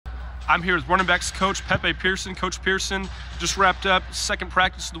I'm here with running backs coach Pepe Pearson. Coach Pearson just wrapped up second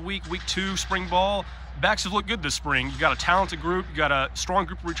practice of the week 2, spring ball. Backs have looked good this spring. You've got a talented group, you've got a strong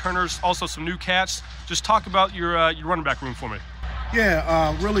group of returners, also some new cats. Just talk about your running back room for me.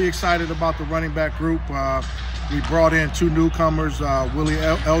 Yeah, really excited about the running back group. We brought in 2 newcomers, Willie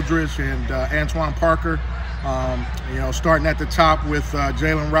Eldridge and Antoine Parker. Starting at the top with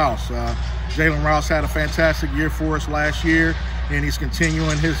Jalen Rouse. Jalen Rouse had a fantastic year for us last year, and he's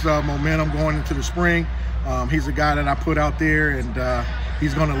continuing his momentum going into the spring. He's a guy that I put out there, and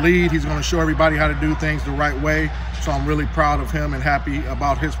he's going to lead. He's going to show everybody how to do things the right way. So I'm really proud of him and happy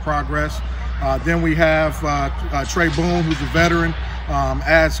about his progress. Then we have Trey Boone, who's a veteran,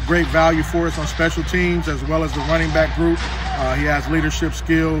 adds great value for us on special teams as well as the running back group. He has leadership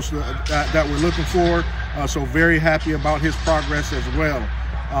skills that we're looking for, so very happy about his progress as well.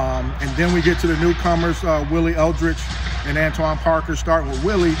 And then we get to the newcomers, Willie Eldridge and Antoine Parker. Starting with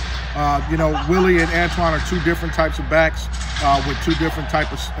Willie, Willie and Antoine are 2 different types of backs with 2 different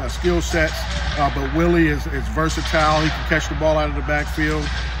types of skill sets. But Willie is versatile. He can catch the ball out of the backfield.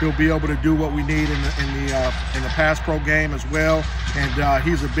 He'll be able to do what we need in the pass pro game as well. And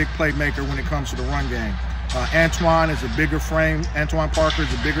he's a big playmaker when it comes to the run game. Antoine is a bigger frame. Antoine Parker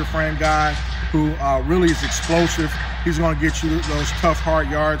is a bigger frame guy who really is explosive. He's going to get you those tough, hard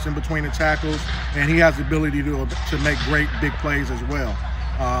yards in between the tackles, and he has the ability to make great big plays as well.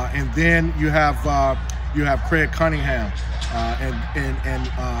 And then you have Craig Cunningham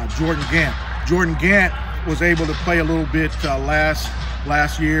and Jordan Gant. Jordan Gant was able to play a little bit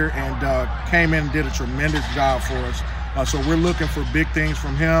last year and came in and did a tremendous job for us. So we're looking for big things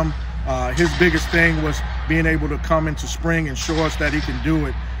from him. His biggest thing was being able to come into spring and show us that he can do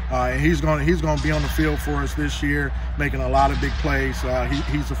it. And he's going to be on the field for us this year, making a lot of big plays.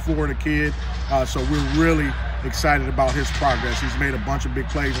 He's a Florida kid, so we're really excited about his progress. He's made a bunch of big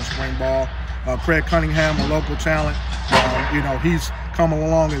plays in spring ball. Craig Cunningham, a local talent, he's coming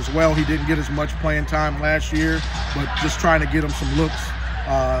along as well. He didn't get as much playing time last year, but just trying to get him some looks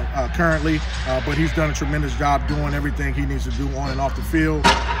currently. But he's done a tremendous job doing everything he needs to do on and off the field.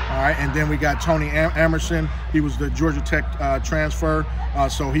 All right, and then we got Tony Emerson. He was the Georgia Tech transfer,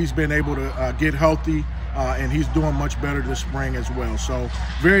 so he's been able to get healthy, and he's doing much better this spring as well. So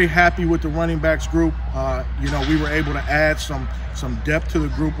very happy with the running backs group. We were able to add some depth to the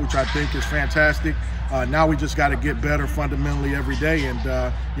group, which I think is fantastic. Now we just got to get better fundamentally every day, and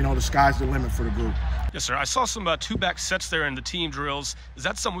the sky's the limit for the group. Yes, sir. I saw some 2-back sets there in the team drills. Is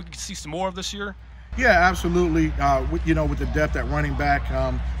that something we can see some more of this year? Yeah, absolutely. With the depth at running back,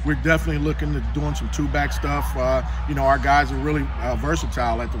 we're definitely looking at doing some 2-back stuff. Our guys are really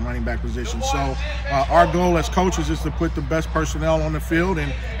versatile at the running back position. So our goal as coaches is to put the best personnel on the field,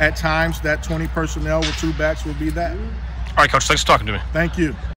 and at times that 20 personnel with 2 backs will be that. All right, Coach. Thanks for talking to me. Thank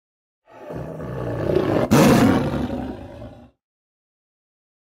you.